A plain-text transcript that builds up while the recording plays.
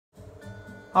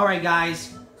Alright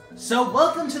guys, so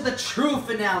welcome to the true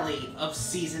finale of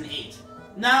Season 8.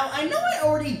 Now, I know I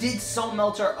already did Soul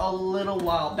Melter a little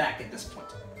while back at this point,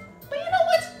 but you know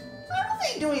what? I don't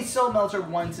think doing Soul Melter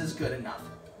once is good enough.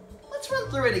 Let's run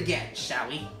through it again, shall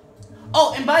we?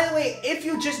 Oh, and by the way, if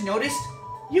you just noticed,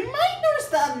 you might notice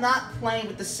that I'm not playing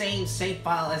with the same save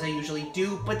file as I usually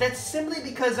do, but that's simply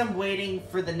because I'm waiting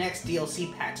for the next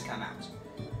DLC pack to come out.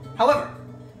 However,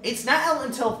 it's not out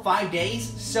until 5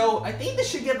 days, so I think this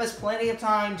should give us plenty of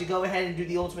time to go ahead and do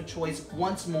the ultimate choice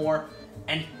once more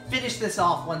and finish this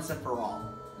off once and for all.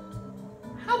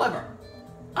 However,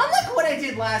 unlike what I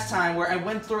did last time where I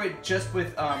went through it just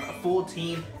with a full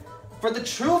team, for the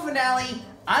true finale,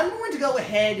 I'm going to go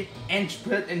ahead and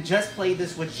just play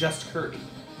this with just Kirby.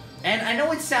 And I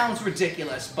know it sounds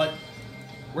ridiculous, but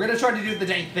we're going to try to do the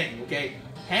dang thing, okay?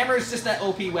 Hammer is just that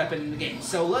OP weapon in the game.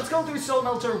 So let's go through Soul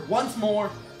Melter once more,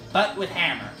 but with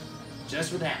Hammer.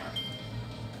 Just with Hammer.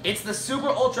 It's the Super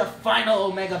Ultra Final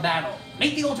Omega Battle.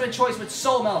 Make the ultimate choice with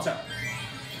Soul Melter.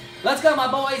 Let's go, my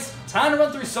boys. Time to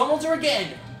run through Soul Melter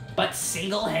again, but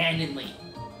single-handedly.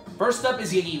 First up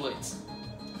is Yiggy Woods.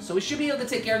 So we should be able to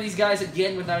take care of these guys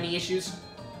again without any issues,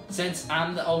 since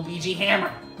I'm the OBG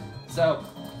Hammer. So,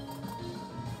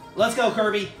 let's go,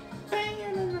 Kirby.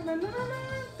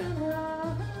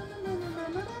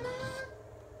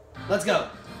 Let's go.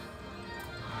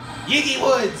 Yiggy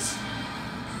Woods!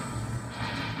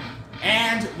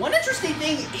 And one interesting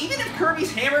thing, even if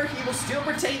Kirby's Hammer, he will still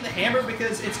retain the hammer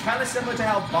because it's kind of similar to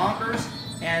how Bonkers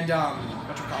and,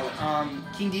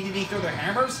 King DDD throw their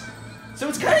hammers. So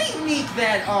it's kind of unique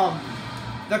that,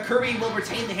 the Kirby will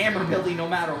retain the hammer ability no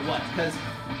matter what, because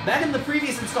back in the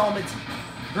previous installments,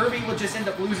 Kirby will just end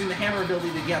up losing the hammer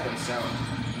ability together, so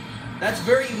that's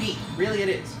very unique. Really it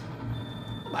is.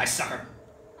 Bye, sucker.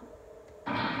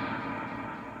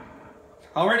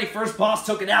 Already, first boss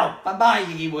took it out. Bye-bye,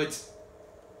 Yiggy Woods.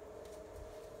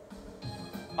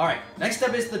 Alright, next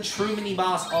up is the True Mini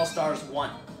Boss All-Stars 1.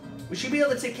 We should be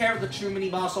able to take care of the True Mini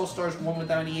Boss All-Stars 1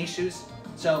 without any issues,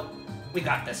 so we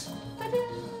got this.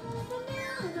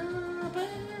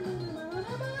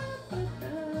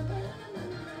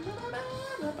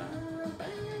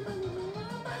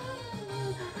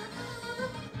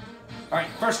 Alright,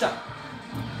 first up,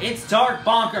 it's Dark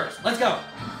Bonkers. Let's go.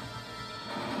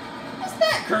 What's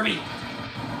that, Kirby?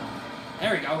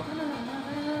 There we go.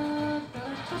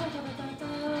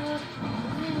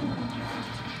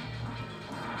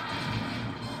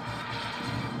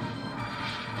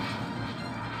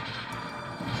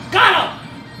 Got him!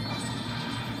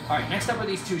 Alright, next up are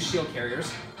these two shield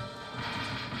carriers.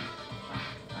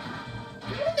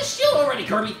 You got the shield already,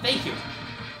 Kirby. Thank you.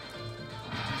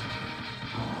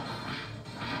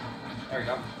 There we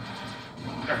go.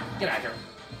 Get out of here.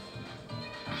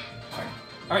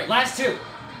 Alright, last two.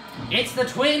 It's the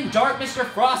twin Dark Mr.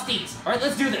 Frosties. Alright,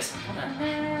 let's do this. Alright,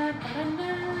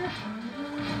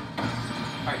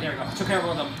 there we go. Took care of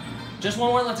one of them. Just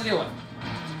one more left to deal with.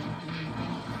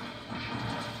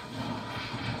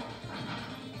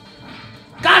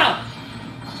 Got him!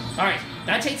 Alright,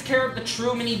 that takes care of the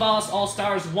True Mini Boss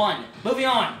All-Stars 1. Moving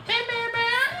on.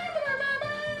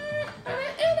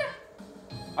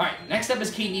 Alright, next up is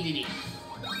King DDD.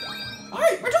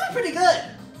 Alright, we're doing pretty good.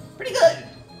 Pretty good.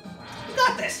 We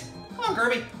got this. Come on,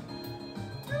 Kirby.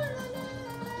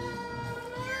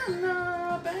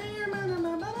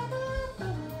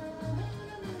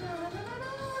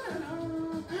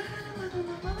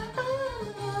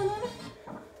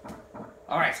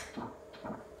 Alright.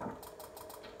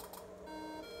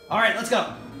 Alright, let's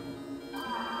go.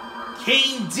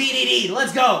 King DDD,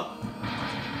 let's go.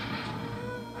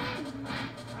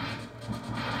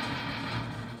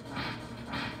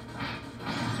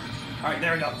 Alright,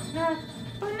 there we go.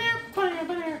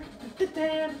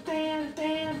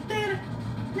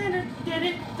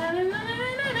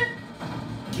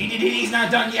 DDD's not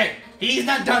done yet. He's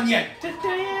not done yet.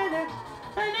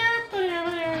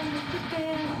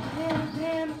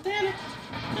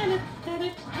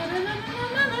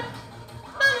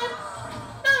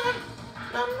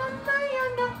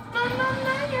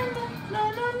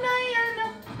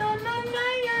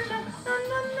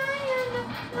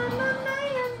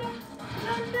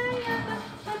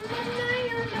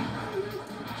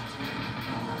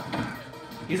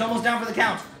 He's almost down for the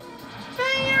count.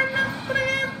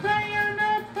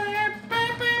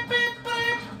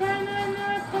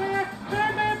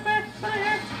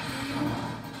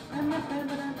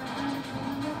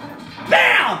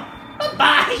 Bam!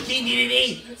 Bye-bye, King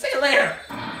DDD. See you later.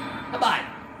 Bye-bye.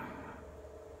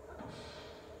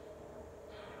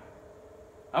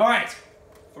 Alright.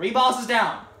 3 bosses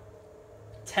down.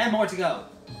 10 more to go.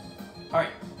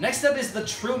 Alright, Next up is the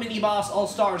True Mini Boss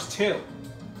All-Stars 2.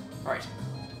 Alright.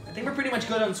 I think we're pretty much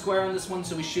good on square on this one,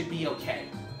 so we should be okay.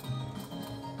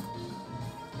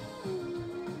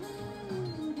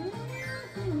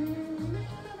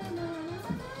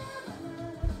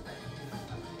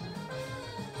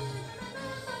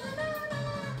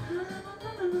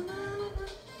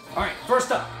 Alright,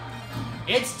 first up,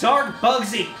 it's Dark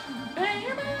Bugsy.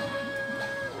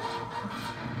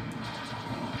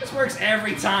 This works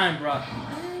every time, bruh.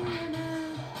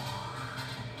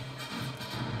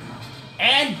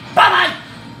 And bye-bye!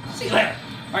 See you later.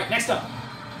 Alright, next up,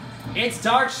 it's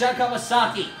Dark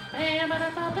Kawasaki. Get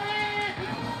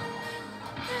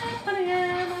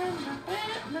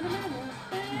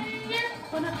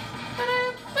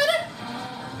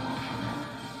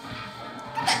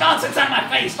that nonsense out of my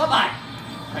face! Bye-bye!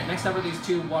 Alright, next up are these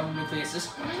two water nucleuses.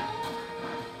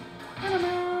 There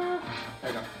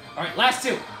we go. Alright, last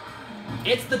two.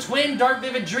 It's the twin Dark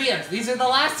Vivid Drias. These are the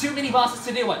last two mini-bosses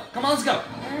to deal with. Come on, let's go.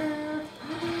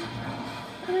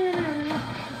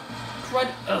 Crud.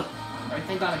 Ugh. Alright,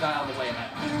 thank God I got out of the way of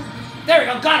that. There we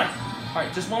go, got him!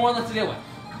 Alright, just one more left to deal with.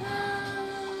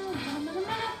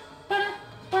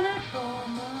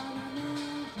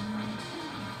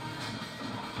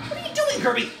 What are you doing,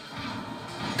 Kirby?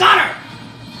 Got her!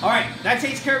 Alright, that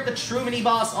takes care of the True Mini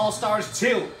Boss All-Stars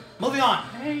 2. Moving on.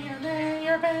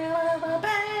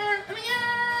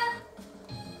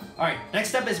 Alright,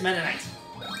 next up is Mennonite.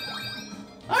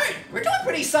 Alright, we're doing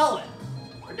pretty solid.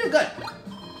 We're doing good.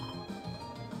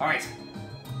 Alright.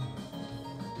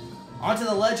 On to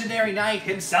the legendary knight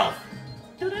himself.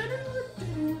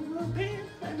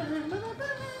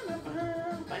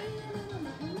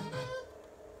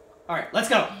 Alright, let's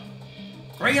go.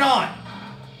 Bring it on.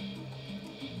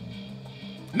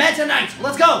 Meta Knight,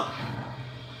 let's go.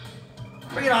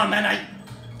 Bring it on, Meta Knight.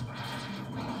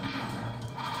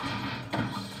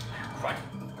 What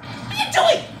are you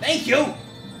doing? Thank you.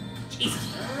 Jesus.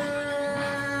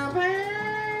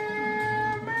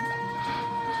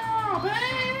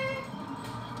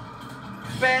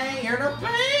 Bang, you're no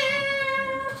bang.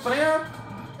 I'm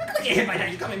gonna get hit by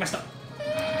that. You got me messed up.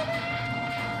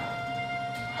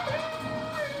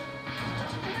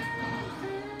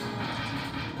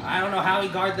 I don't know how he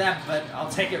guarded that, but I'll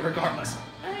take it regardless.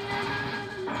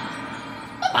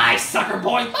 Bye-bye, sucker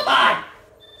boy. Bye-bye.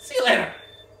 See you later.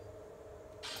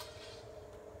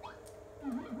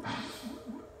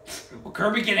 Well,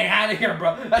 Kirby getting out of here,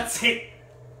 bro. That's it.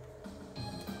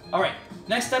 Alright,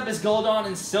 next up is Goldon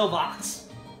and Silvox.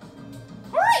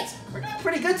 Alright, we're doing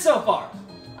pretty good so far.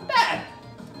 Not bad.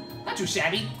 Not too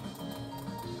shabby.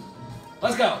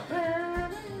 Let's go.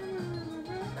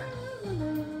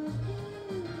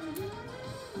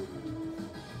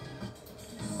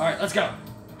 Alright, let's go.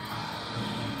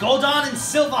 Goldon and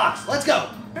Silvox, let's go.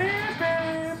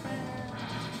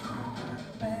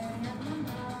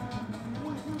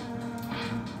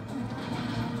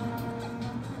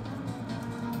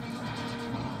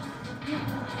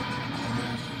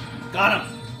 Got him.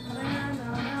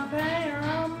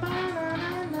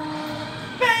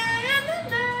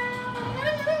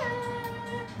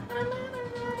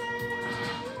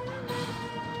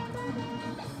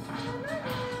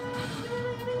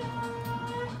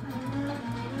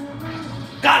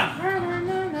 Got him.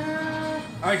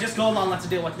 Alright, just Goldon left to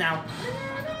deal with now.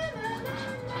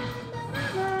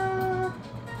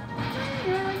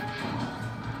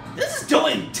 This is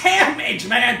doing damage,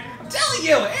 man. I'm telling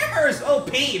you, Hammer is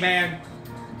OP, man.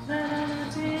 Dang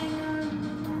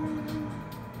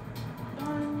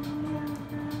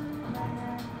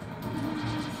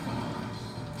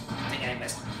it, I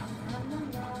missed.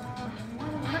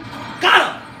 Got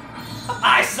him!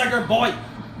 Bye, sucker boy.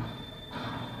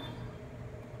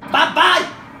 Bye-bye!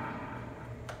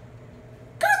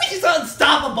 Kirby's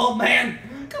unstoppable, man.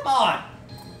 Come on.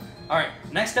 Alright,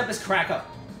 next up is Kracko.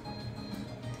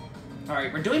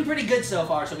 Alright, we're doing pretty good so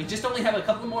far, so we just only have a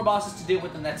couple more bosses to deal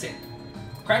with, and that's it.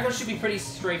 Kracko should be pretty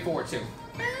straightforward, too.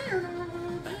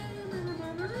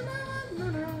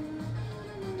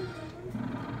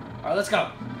 Alright, let's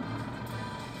go.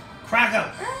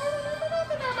 Kracko!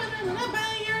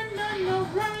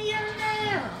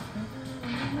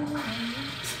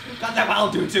 Got that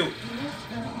wild dude, too.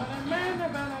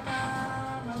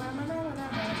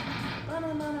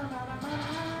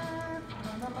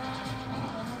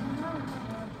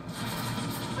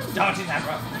 I'm dodging that,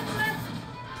 bro.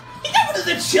 He got rid of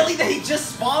the chili that he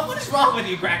just spawned? What is wrong with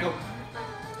you, Kracko?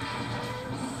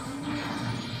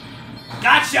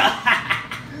 Gotcha!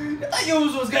 I thought you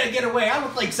was gonna get away. I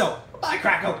don't think so. Bye,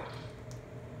 Kracko.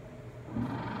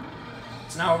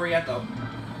 It's not over yet, though.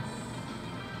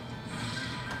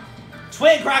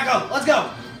 Twin Kracko, let's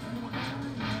go!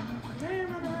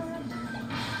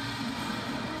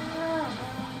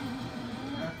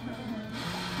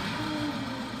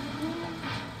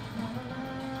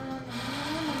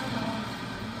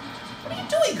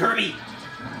 Kirby!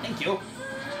 Thank you.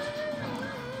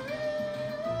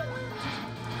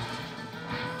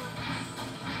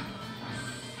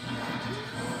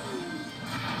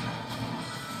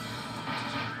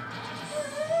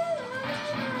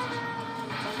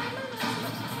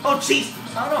 Oh, jeez!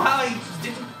 I don't know how I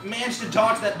didn't manage to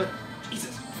dodge that, but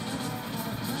Jesus.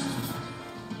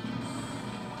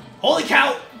 Holy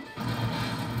cow!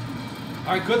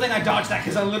 Alright, good thing I dodged that,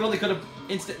 because I literally could have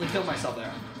instantly killed myself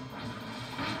there.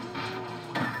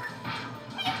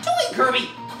 What are you doing, Kirby?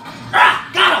 Ah!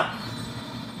 Got him!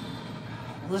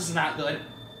 Well, this is not good.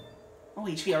 Oh,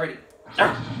 HP already.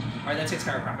 Alright, that takes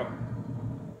care of Rocco.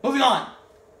 Moving on!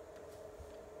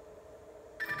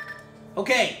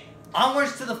 Okay,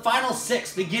 onwards to the final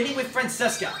 6, beginning with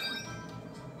Francesca.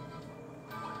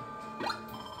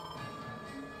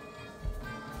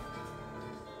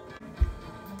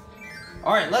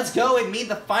 Alright, let's go and meet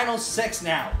the final 6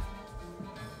 now.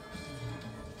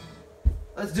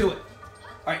 Let's do it.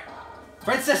 Alright,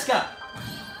 Francesca.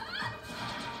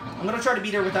 I'm gonna try to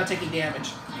beat her without taking damage.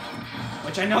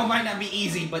 Which I know might not be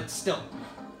easy, but still.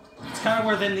 It's kind of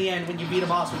worth it in the end when you beat a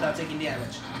boss without taking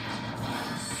damage.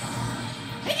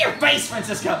 In your face,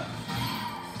 Francisco!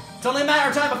 It's only a matter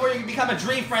of time before you can become a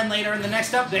dream friend later in the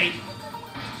next update.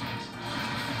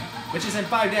 Which is in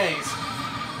 5 days.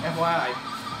 FYI.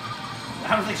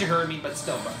 I don't think she heard me, but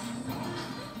still, bro.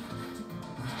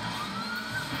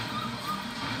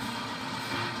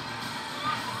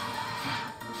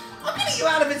 I'm getting you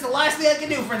out of it's the last thing I can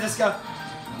do, Francisco.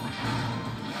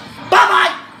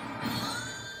 Bye-bye!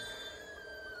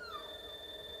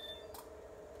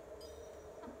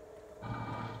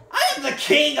 I am the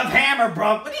king of hammer,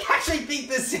 bro. What do you actually think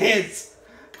this is?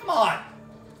 Come on.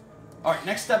 Alright,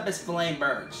 next up is Flame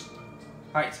Burge.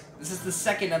 Alright, this is the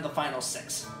second of the final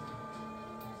 6.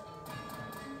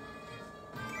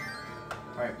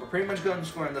 Alright, we're pretty much going to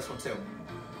score in this one too.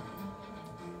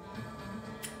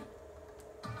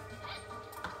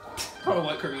 I don't know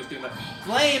what Kirby was doing, but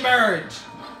Flame Urge!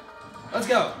 Let's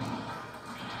go!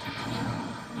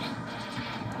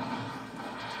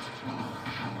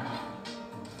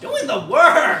 Doing the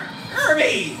work!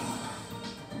 Kirby!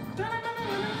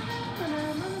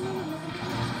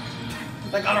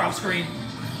 That got her off screen.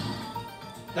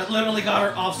 That literally got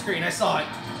her off screen, I saw it.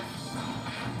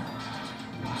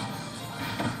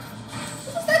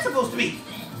 What's that supposed to be?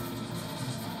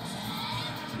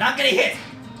 Not getting hit!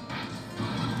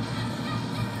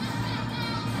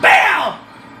 BAM!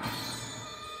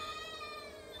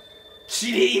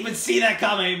 She didn't even see that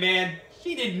coming, man.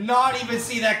 She did not even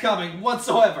see that coming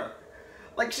whatsoever.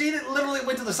 Like, she literally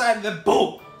went to the side and then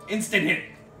boom! Instant hit.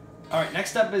 Alright,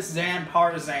 next up is Zan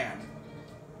Partisan.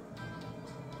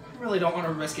 I really don't want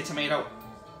to risk a tomato.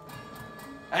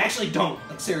 I actually don't.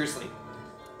 Like, seriously.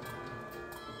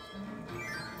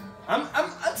 I'm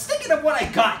thinking of what I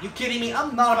got. You kidding me?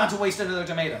 I'm not about to waste another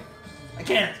tomato. I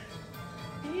can't.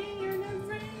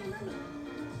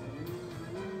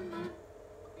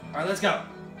 Alright, let's go.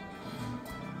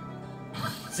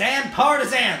 Zan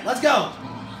Partisan, let's go!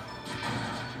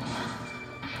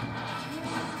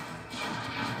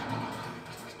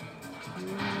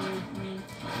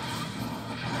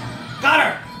 Got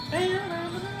her!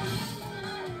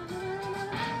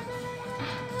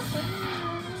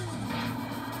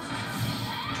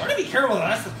 Try to be careful though,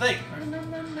 that's the thing.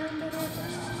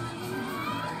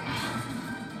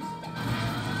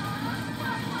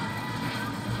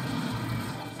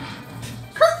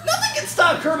 Nothing can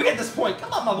stop Kirby at this point.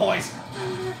 Come on, my boys.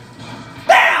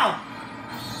 BAM!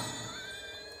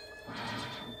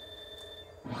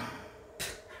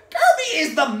 Kirby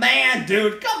is the man,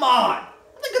 dude. Come on.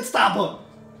 Nothing can stop him.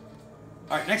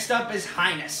 Alright, next up is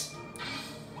Highness.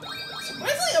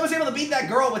 Surprisingly, I was able to beat that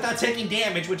girl without taking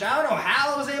damage, which I don't know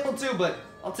how I was able to, but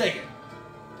I'll take it.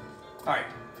 Alright.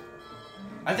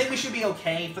 I think we should be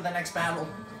okay for the next battle.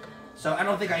 So I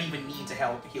don't think I even need to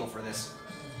heal for this.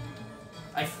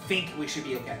 I think we should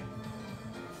be okay.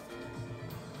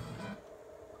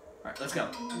 Alright, let's go.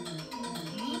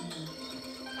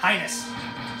 Highness.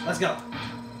 Let's go.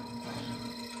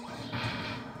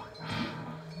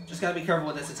 Just gotta be careful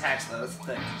with his attacks though, that's the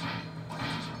thing.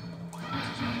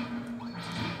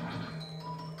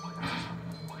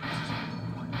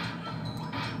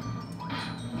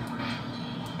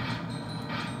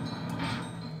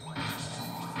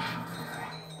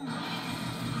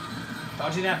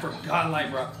 Dodging that for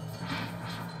godlike, bro.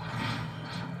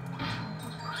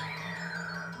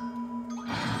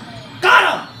 Got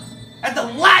him! At the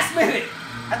last minute!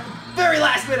 At the very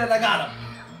last minute, I got him!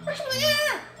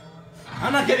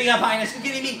 I'm not giving up, Highness. You're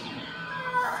kidding me?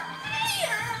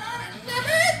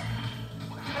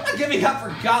 I'm not giving up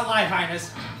for godlike,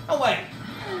 Highness. Away!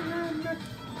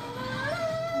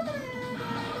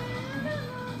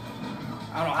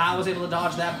 I don't know how I was able to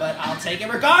dodge that, but I'll take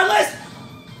it regardless!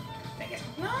 Take it.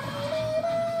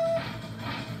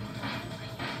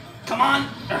 Come on!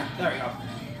 There we go.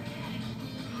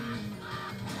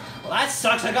 Well, that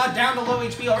sucks. I got down to low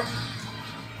HP already.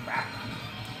 Crap.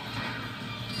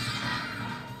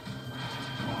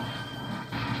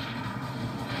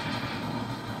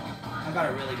 I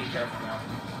gotta really be careful now.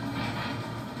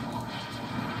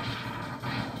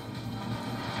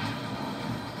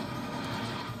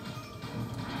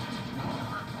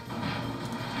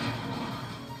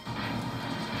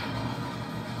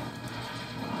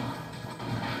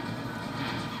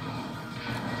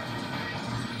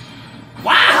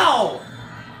 Wow!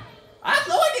 I have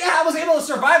no idea how I was able to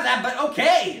survive that, but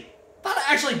okay. Thought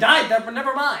I actually died there, but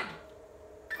never mind.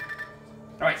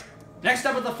 Alright, next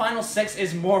up with the final 6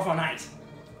 is Morphonite.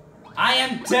 I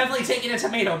am definitely taking a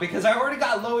tomato because I already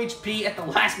got low HP at the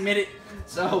last minute,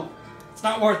 so it's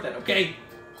not worth it, okay?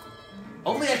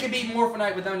 Hopefully I can beat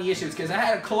Morphonite without any issues, because I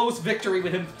had a close victory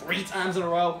with him 3 times in a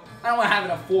row. I don't want to have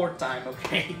it a 4th time,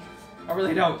 okay? I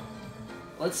really don't.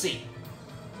 Let's see.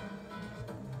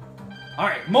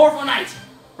 Alright, Morphonite!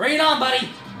 Bring it on, buddy!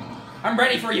 I'm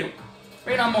ready for you.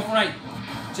 Bring it on, Morphonite.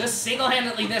 Just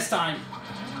single-handedly this time.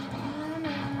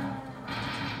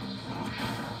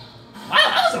 Wow,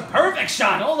 that was a perfect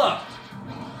shot! Hold up!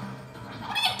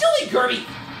 What are you doing, Kirby?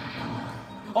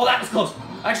 Oh, that was close.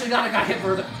 I actually got hit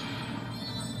further.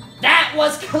 That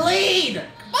was clean!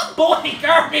 My boy,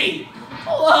 Kirby!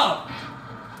 Hold up!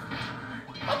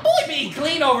 My boy being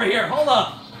clean over here, hold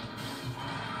up!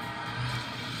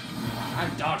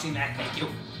 I'm dodging that, thank you.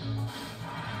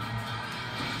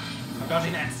 I'm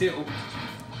dodging that too.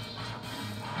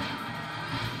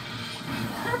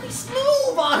 Kirby,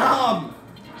 smooth on him!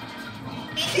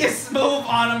 He is smooth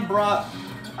on him, bruh.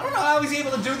 I don't know how he's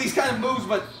able to do these kind of moves,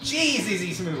 but jeez, is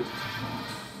he smooth.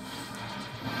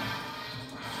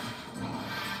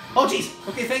 Oh, jeez.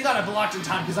 Okay, thank God I blocked in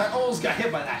time, because I almost got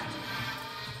hit by that.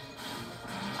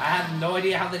 I have no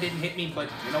idea how they didn't hit me, but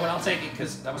you know what? I'll take it,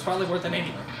 because that was probably worth it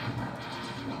anyway.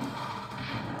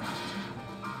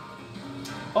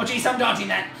 Oh, jeez, I'm dodging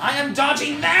that. I am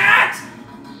dodging that!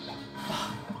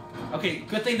 Okay,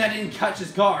 good thing that didn't catch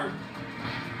his guard.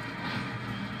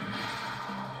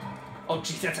 Oh,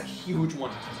 jeez, that's a huge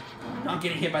one. I'm not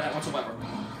getting hit by that whatsoever.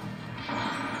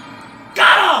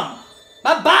 Got him!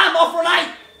 Bye-bye,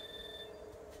 Morphonite!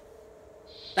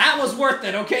 That was worth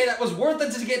it, okay? That was worth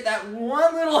it to get that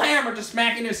one little hammer to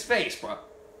smack in his face, bro.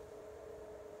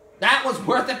 That was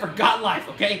worth it for God life,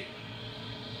 okay?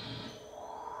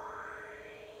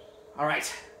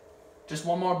 Alright. Just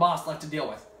one more boss left to deal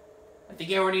with. I think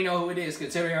you already know who it is,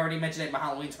 considering I already mentioned it in my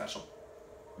Halloween special.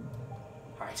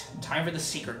 Alright, time for the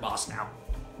secret boss now.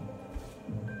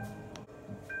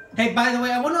 Hey, by the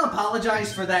way, I want to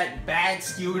apologize for that bad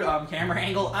skewed camera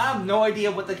angle. I have no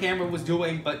idea what the camera was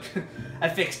doing, but I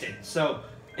fixed it. So,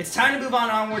 it's time to move on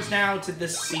onwards now to the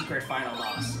secret final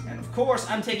boss. And of course,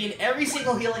 I'm taking every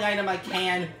single healing item I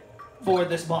can for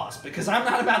this boss, because I'm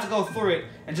not about to go through it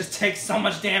and just take so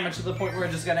much damage to the point where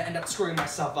I'm just going to end up screwing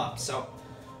myself up. So,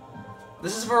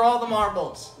 this is for all the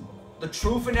marbles. The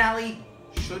true finale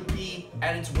should be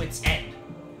at its wit's end.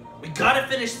 We gotta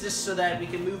finish this so that we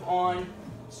can move on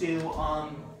to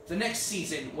the next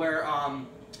season, where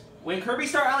when Kirby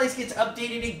Star Allies gets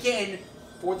updated again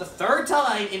for the 3rd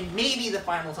time and maybe the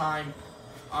final time,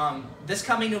 this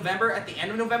coming November, at the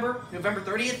end of November, November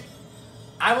 30th,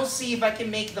 I will see if I can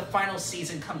make the final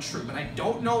season come true, but I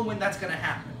don't know when that's gonna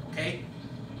happen, okay?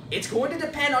 It's going to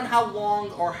depend on how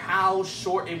long or how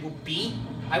short it will be.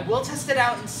 I will test it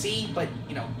out and see, but,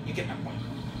 you know, you get my point.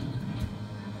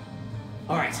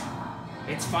 Alright,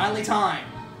 it's finally time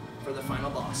for the final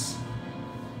boss.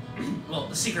 Well,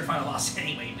 the secret final boss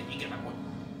anyway, but you get my point.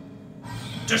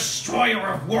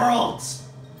 Destroyer of Worlds!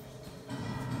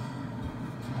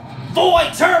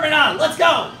 Void Termina! Let's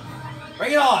go!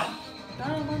 Bring it on!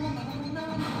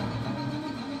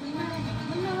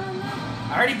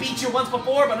 I already beat you once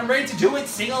before, but I'm ready to do it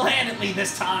single-handedly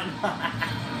this time.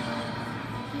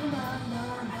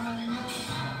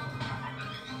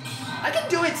 I can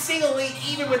do it singly,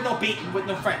 even with no beating, with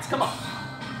no friends. Come on.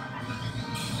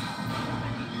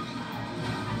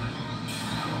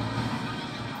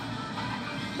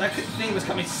 That thing was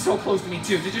coming so close to me,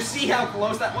 too. Did you see how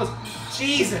close that was?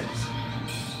 Jesus.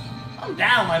 I'm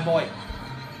down, my boy.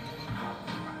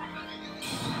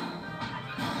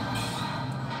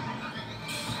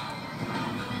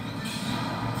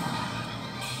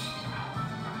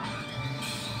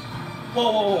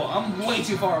 Whoa, whoa, whoa. I'm way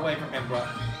too far away from him, bro.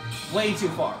 Way too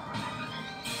far.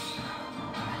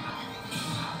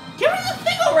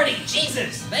 already!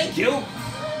 Jesus! Thank you!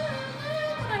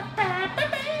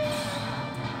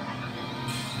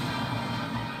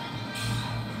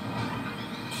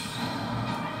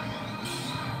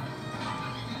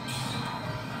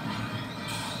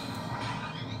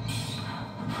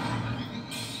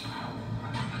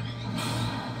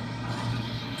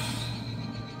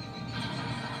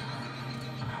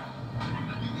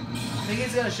 I think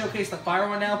he's gonna showcase the fire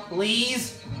one now,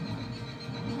 please.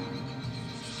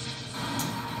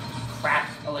 Crap,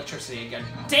 electricity again.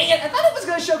 Dang it! I thought it was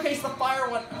gonna showcase the fire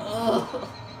one. Ugh.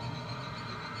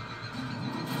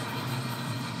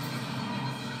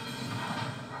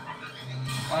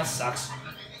 Oh, that sucks.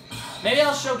 Maybe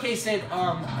I'll showcase it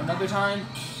another time.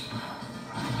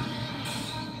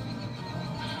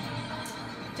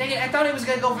 Dang it! I thought he was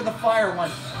gonna go for the fire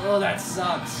one. Oh, that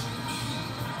sucks.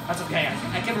 That's okay,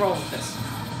 I can roll with this.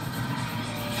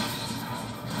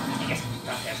 Yes,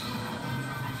 okay.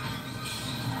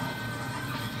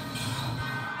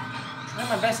 Trying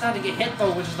my best not to get hit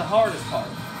though, which is the hardest part.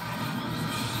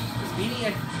 Because beating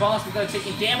a boss without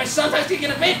taking damage sometimes can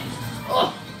get a bit.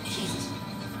 Oh, Jesus.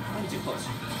 I'm too close.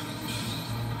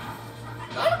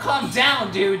 Gotta calm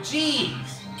down, dude. Jeez.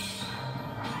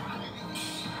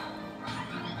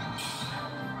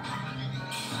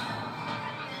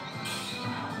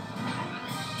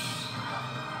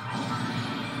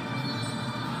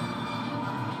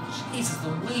 Jesus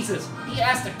Louises, he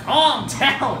has to calm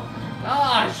down!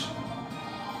 Gosh!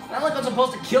 It's not like I'm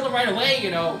supposed to kill him right away,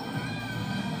 you know.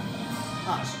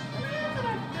 Gosh.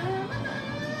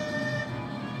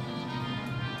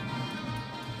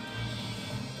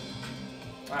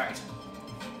 Alright.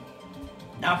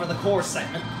 Now for the core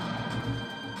segment.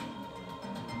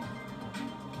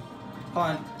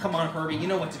 Come on, Kirby, you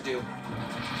know what to do.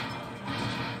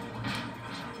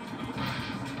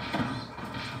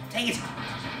 Dang it!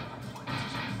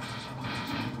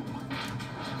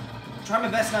 Try my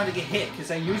best not to get hit,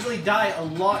 because I usually die a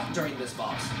lot during this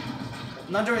boss.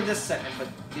 Not during this segment, but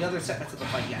the other segments of the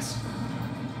fight, yes.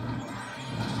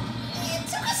 It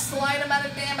took a slight amount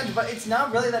of damage, but it's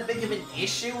not really that big of an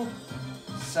issue,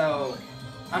 so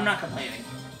I'm not complaining.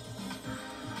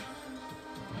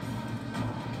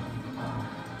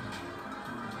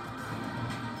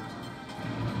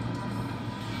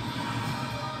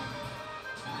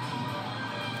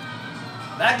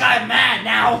 That guy mad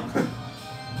now!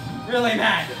 Really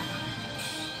mad.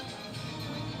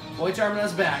 Boy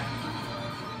Termina's back.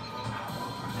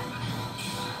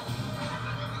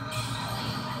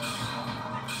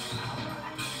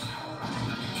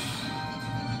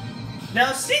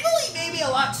 Now, singly may be a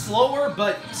lot slower,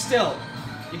 but still,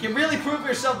 you can really prove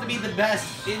yourself to be the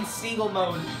best in single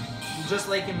mode, just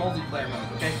like in multiplayer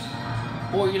mode, okay?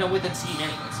 Or, you know, with a team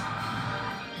anyways.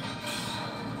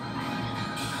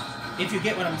 If you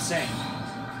get what I'm saying.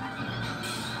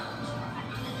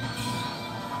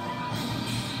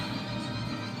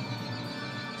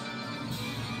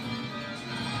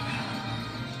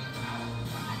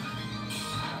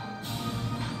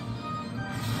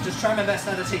 Just try my best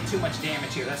not to take too much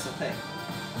damage here, that's the thing.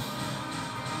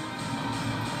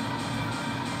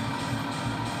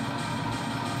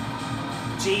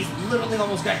 Jeez, literally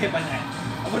almost got hit by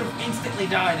that. I would have instantly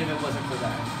died if it wasn't for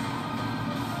that.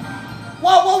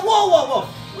 Whoa, whoa, whoa, whoa,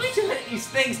 whoa! Way too many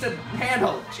things to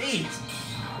handle, jeez.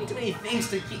 Way too many things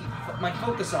to keep my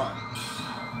focus on.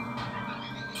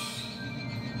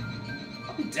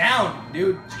 I'm down,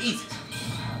 dude, Jesus.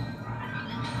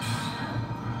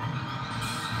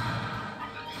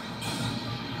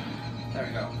 There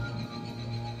we go.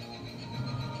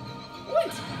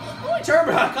 What?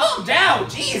 Turbo, calm down,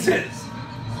 Jesus!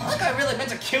 Not like I really meant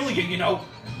to kill you, you know.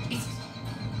 Jesus.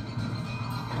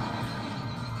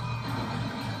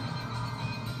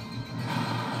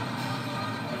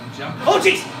 Jump. Oh,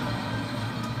 jeez!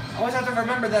 I always have to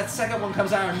remember that second one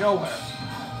comes out of nowhere.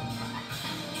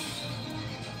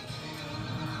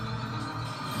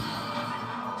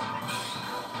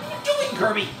 What are you doing,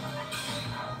 Kirby?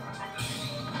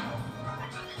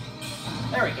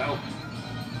 There we go.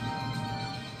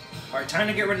 Alright, time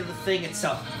to get rid of the thing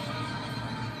itself.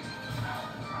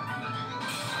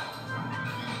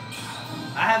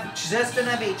 I have just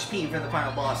enough HP for the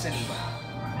final boss anyway.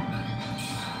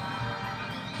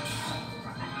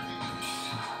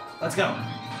 Let's go.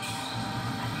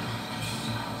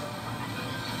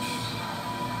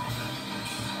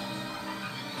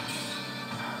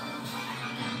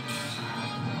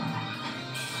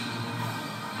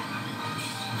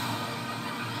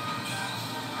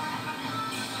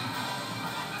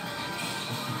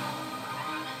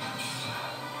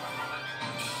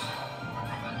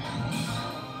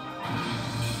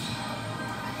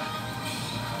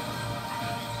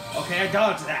 Okay, I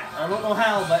dodged that. I don't know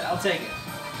how, but I'll take it.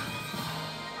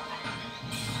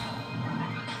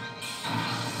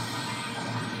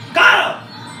 Got him!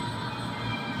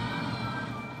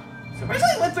 So first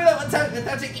I went through that one time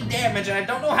without taking damage, and I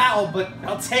don't know how, but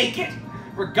I'll take it.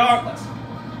 Regardless.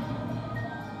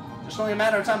 Just only a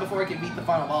matter of time before I can beat the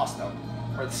final boss, though.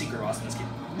 Or the secret boss in this game.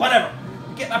 Whatever.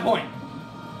 You get my point.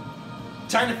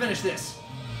 Time to finish this.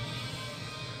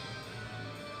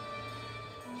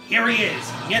 Here he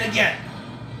is, yet again.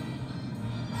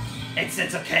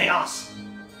 Instance of chaos.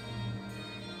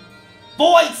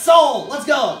 Void Soul! Let's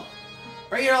go!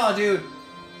 Bring it on, dude.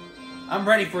 I'm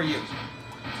ready for you.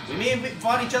 We may have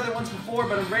fought each other once before,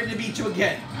 but I'm ready to beat you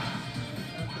again.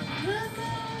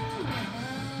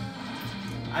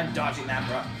 I'm dodging that,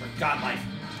 bro. For God life.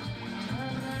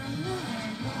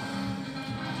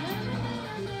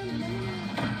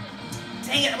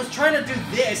 Dang it, I was trying to do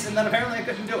this, and then apparently I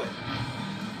couldn't do it.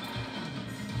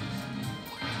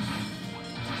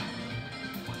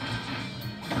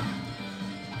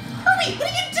 Kirby, what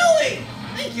are you doing?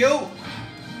 Thank you.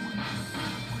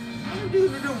 I'm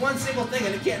gonna do one single thing,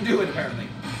 and it can't do it, apparently.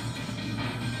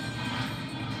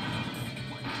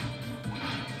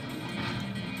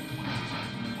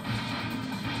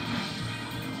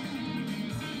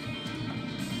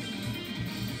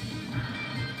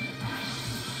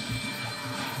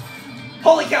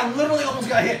 Holy cow, literally almost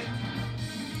got hit.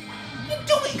 What are you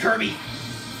doing, Kirby?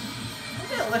 I'm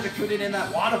gonna electrocute it in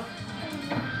that water.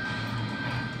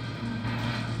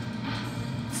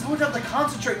 It's so tough to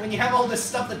concentrate when you have all this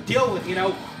stuff to deal with, you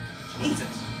know? Jesus.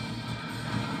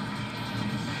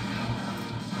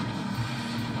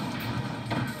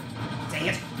 Dang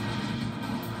it.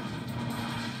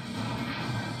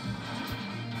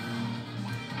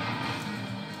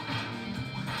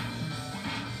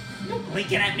 You're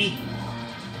blinking at me.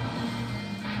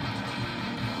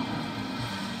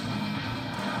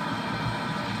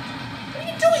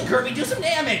 Kirby, do some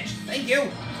damage! Thank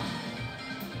you!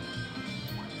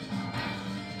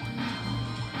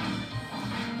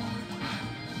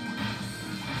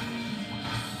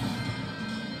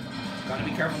 Gotta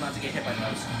be careful not to get hit by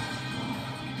those.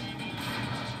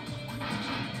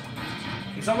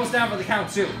 He's almost down for the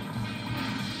count, too.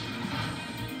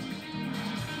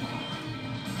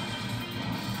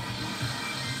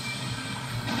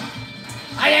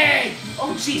 Aye!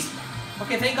 Oh, jeez!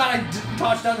 Okay, thank God I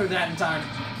dodged under that in time.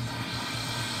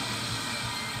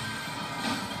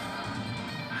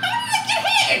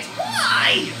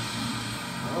 Why?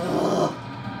 Ugh.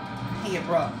 Dang it,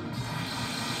 bro.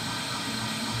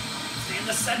 Stay in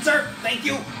the center. Thank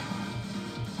you.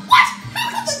 What? How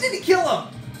come that didn't kill him?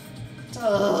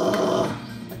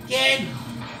 Again.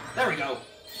 There we go.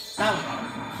 That one got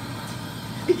him.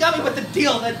 He got me with the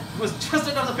deal that was just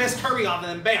enough to piss Kirby off, and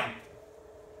then bam.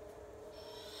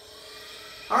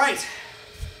 Alright.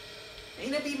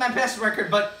 Ain't gonna be my best record,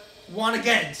 but won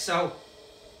again, so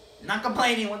not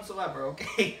complaining whatsoever,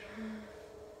 okay?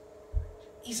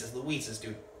 Jesus Louises,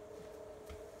 dude.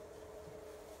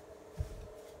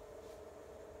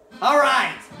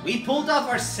 Alright, we pulled off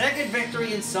our second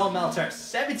victory in Soul Melter.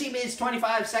 17 minutes,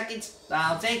 25 seconds.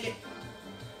 I'll take it.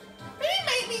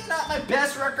 Maybe not my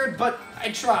best record, but I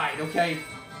tried, okay?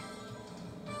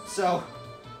 So,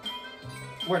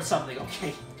 worth something,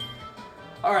 okay?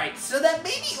 Alright, so that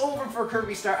may be over for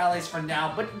Kirby Star Allies for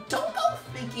now, but don't go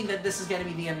thinking that this is going to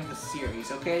be the end of the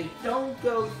series, okay? Don't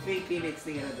go thinking it's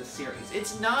the end of the series.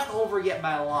 It's not over yet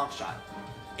by a long shot.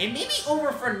 It may be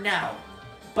over for now,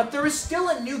 but there is still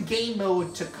a new game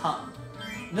mode to come.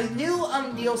 The new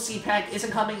DLC pack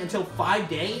isn't coming until 5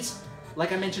 days,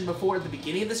 like I mentioned before at the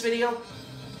beginning of this video.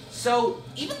 So,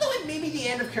 even though it may be the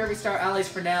end of Kirby Star Allies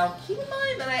for now, keep in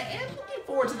mind that I am looking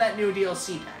forward to that new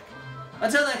DLC pack.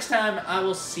 Until next time, I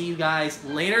will see you guys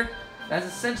later. That's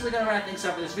essentially going to wrap things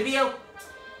up for this video.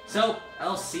 So,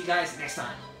 I'll see you guys next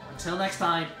time. Until next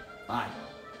time, bye.